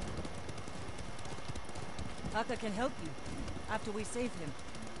soon. Taka can help you after we save him.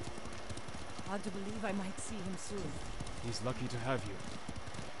 Hard to believe I might see him soon. He's lucky to have you.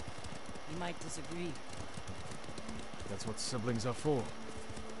 He might disagree. That's what siblings are for.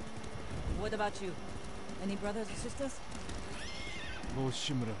 What about you? Any brothers or sisters? Lord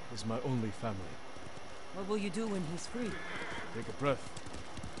Shimura is my only family. What will you do when he's free? Take a breath.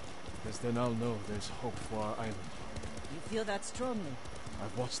 Because then I'll know there's hope for our island. You feel that strongly?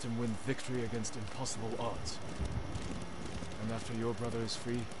 I've watched him win victory against impossible odds. And after your brother is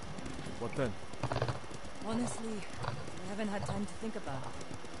free, what then? Honestly, I haven't had time to think about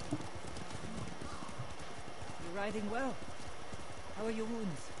it. You're riding well. How are your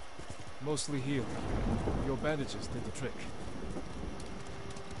wounds? Mostly healed. Your bandages did the trick.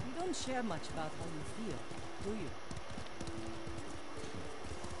 You don't share much about how you feel, do you?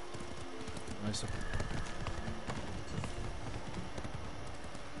 I suppose.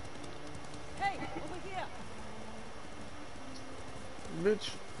 Hey, over here!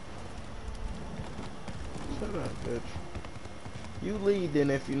 Bitch. Shut up, bitch. You lead then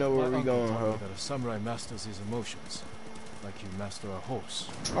if you know where My we uncle going, taught ho. me that a samurai masters his emotions, like you master a horse.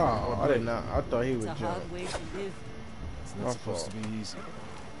 Oh, I did not. I thought he It's would a jump. hard way to live. It's My not supposed fault. to be easy.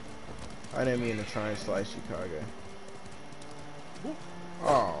 I didn't mean to try and slice you, Kage.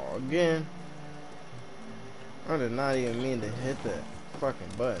 Oh, again. I did not even mean to hit that fucking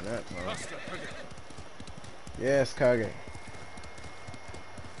button that time. Yes, Kage.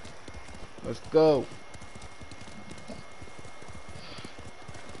 Let's go.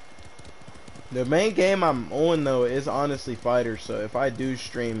 The main game I'm on though is honestly Fighter, so if I do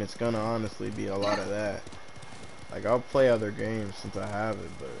stream, it's gonna honestly be a lot of that. Like I'll play other games since I have it,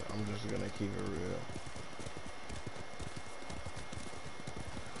 but I'm just gonna keep it real.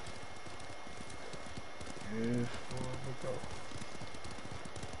 Yes, for the go.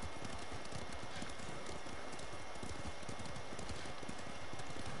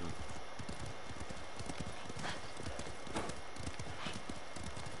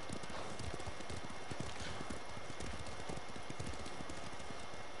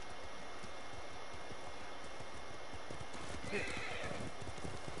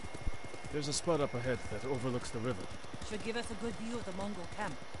 There's a spot up ahead that overlooks the river. Should give us a good view of the Mongol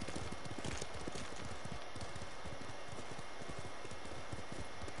camp.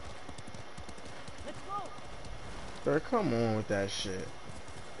 Let's go! Bro, come on with that shit.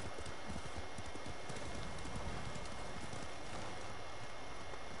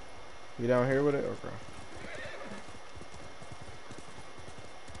 You down here with it? Okay.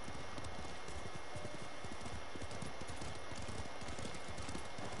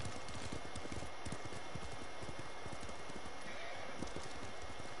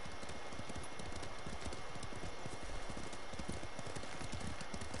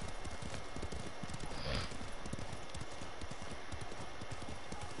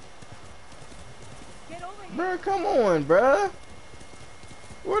 Get over here! Bro, come on, bruh.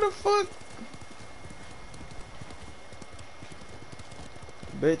 Where the fuck?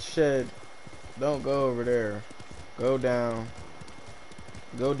 Bitch said, don't go over there. Go down.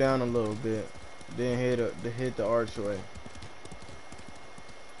 Go down a little bit. Then hit the archway.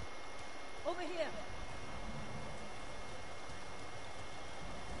 Over here!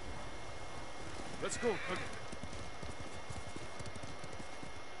 Let's go.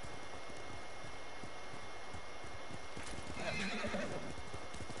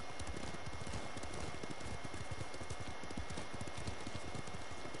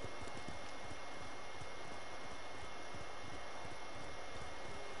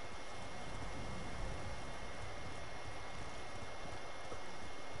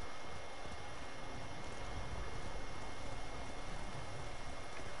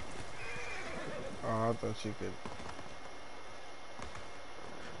 I thought she could.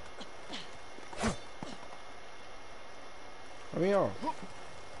 Let me off.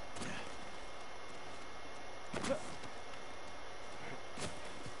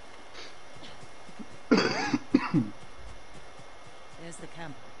 There's the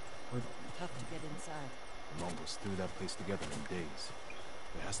camp. Tough to get inside. The Mongols threw that place together in days.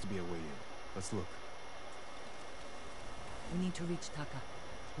 There has to be a way in. Let's look. We need to reach Taka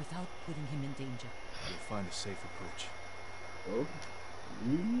without putting him in danger. We'll find a safe approach. Oh,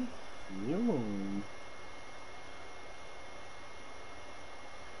 yum.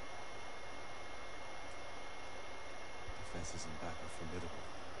 The fences in back are formidable.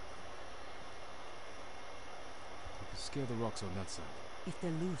 We can scale the rocks on that side. If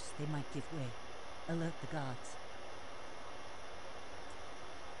they're loose, they might give way. Alert the guards.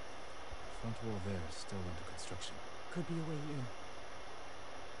 The front wall there is still under construction. Could be a way in.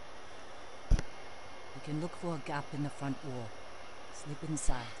 We can look for a gap in the front wall. Slip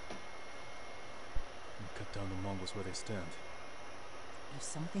inside. And cut down the Mongols where they stand. If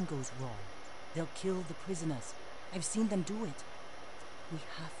something goes wrong, they'll kill the prisoners. I've seen them do it. We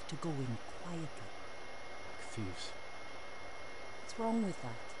have to go in quietly. Like thieves. What's wrong with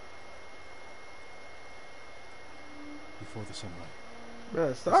that? Before the sunrise.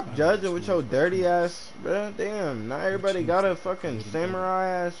 Bruh, stop judging with your dirty ass, bruh. Damn, not everybody got a fucking samurai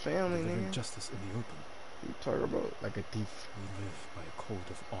ass family, Delivering nigga. justice in the open. You talk about like a thief. We live by a code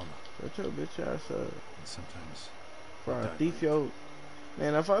of honor. Shut your bitch ass up. And sometimes For a die thief, by it. yo.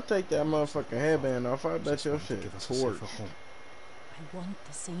 Man, if I take that motherfucking headband off, I bet Just your wanted to shit give us a safer torched. home. I want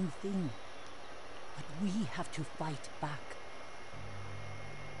the same thing. But we have to fight back.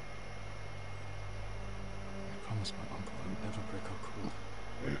 I promised my uncle I'd never break our code.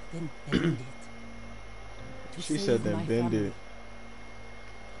 Then bend it. To She save said then my bend family. it.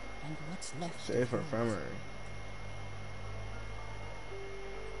 And what's left Save of her yours. family.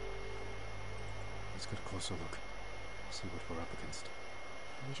 Let's get a closer look. See what we're up against.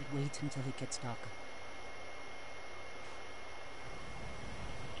 We should wait until it gets darker.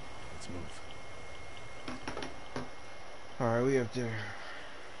 Let's move. Alright, we up there.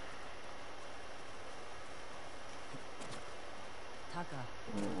 Taka,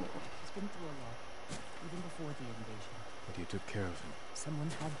 he's been through a lot, even before the invasion. But you took care of him.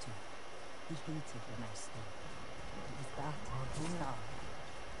 Someone had to. He hated when I stayed. It was that, star.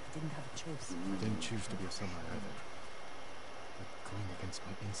 He didn't have a choice. I didn't choose to be a samurai either. But going against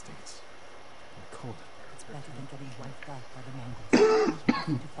my instincts, my code. It's better than getting wiped out by the Mongols. We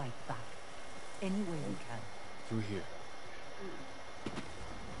have to fight back. Any way we can. Through here.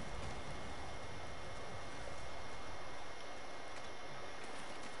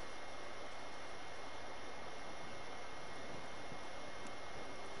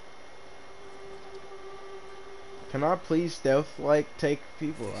 Can I please stealth like take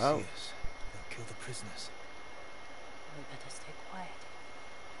people out? Yes, they'll kill the prisoners. We better stay quiet.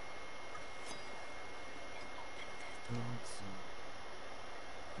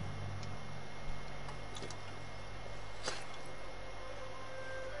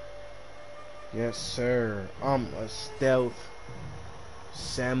 Yes, sir. I'm a stealth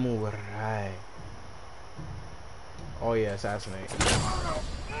samurai. Oh yeah, assassinate. It's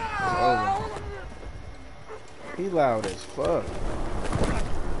over. He loud as fuck.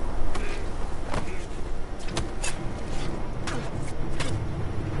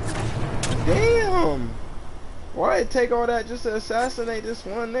 Damn! Why it take all that just to assassinate this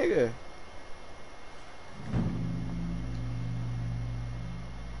one nigga?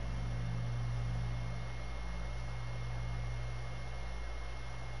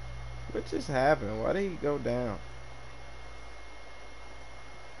 What just happened? Why did he go down?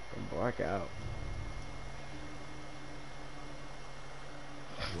 And black out.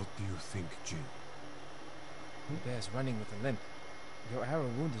 What do you think, Jin? The bear's running with a limp. Your arrow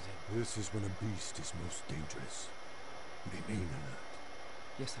wounded him. This is when a beast is most dangerous. Remain alert.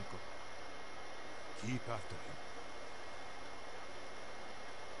 Yes, Uncle. Keep after him.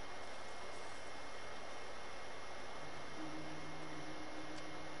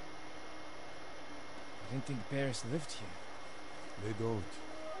 I didn't think bears lived here. They don't.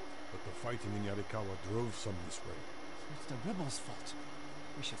 But the fighting in Yarikawa drove some this way. It's the rebels' fault.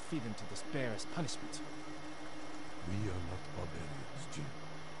 We should feed them to this bear as punishment. We are not barbarians, Jin.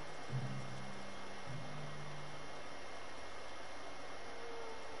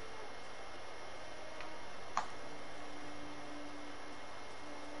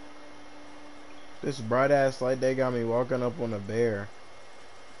 This bright ass light, they got me walking up on a bear.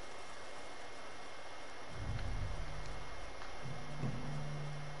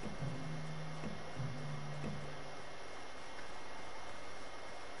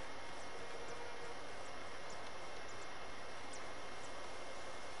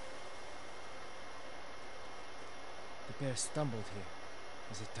 bear stumbled here.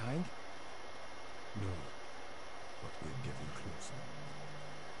 Is it dying? No, but we're getting closer.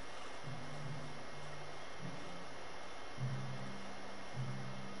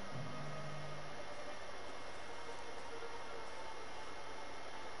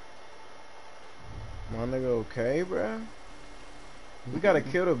 My nigga okay, bruh? We gotta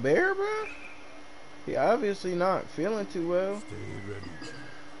kill the bear, bruh? He obviously not feeling too well. Stay ready.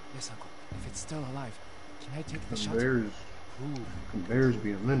 Yes, Uncle. If it's still alive, can I take the The shuttle? bears, the bears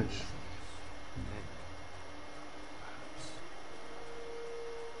be a menace.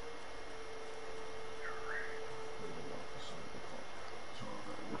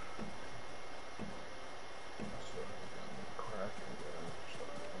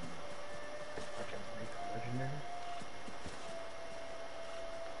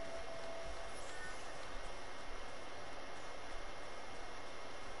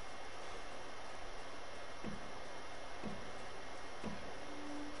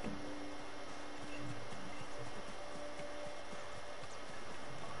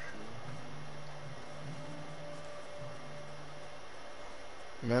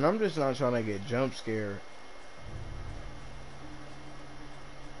 Man, I'm just not trying to get jump scared.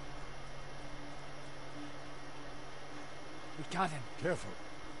 We got him. Careful.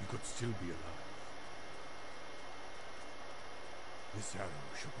 You could still be alive. This arrow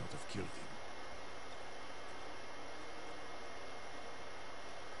should not have killed him.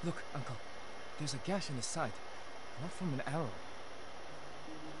 Look, Uncle. There's a gash in his side. Not from an arrow.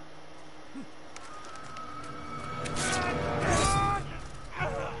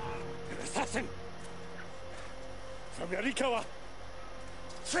 An assassin! From Yarikawa!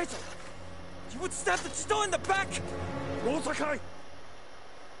 Traitor! You would stab the Chido in the back! No, Sakai!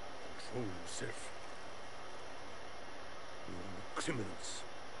 Control yourself. We are not criminals,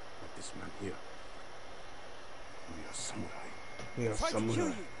 like this man here. We are samurai. We are Try to kill samurai.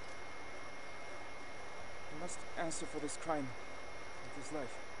 you! He must answer for this crime with his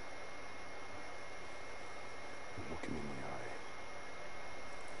life. Look him in the eye.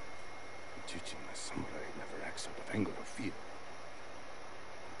 I'm teaching my samurai never acts out of anger or fear.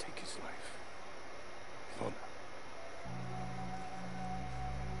 And take his life. With honor.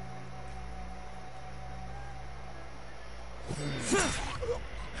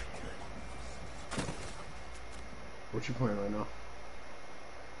 What you playing right now?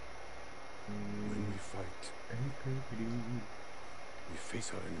 When we fight, we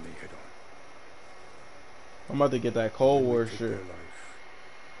face our enemy head on. I'm about to get that Cold War When we take shit. their life,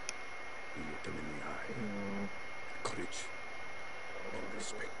 we look them in the eye. Courage and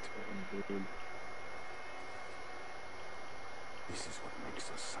respect. This is what makes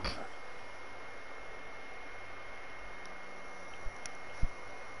us samurai.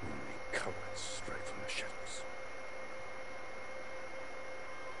 Only cowards strike from the shadows.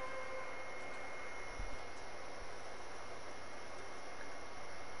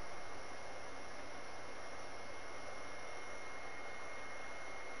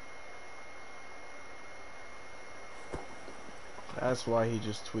 That's why he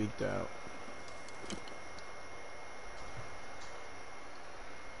just tweaked out.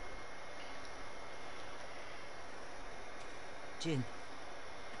 Jin,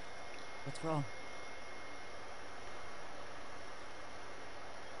 what's wrong?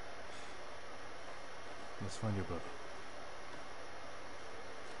 Let's find your brother.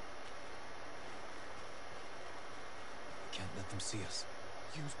 We can't let them see us.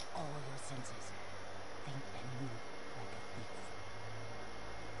 Use all your senses. Think and move like a thief.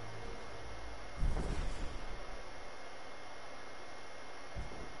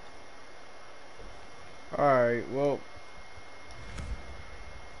 Alright, well,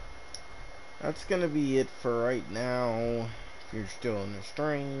 that's gonna be it for right now. If you're still in the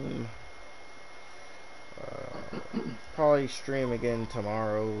stream, probably stream again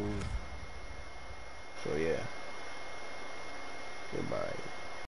tomorrow. So yeah, goodbye.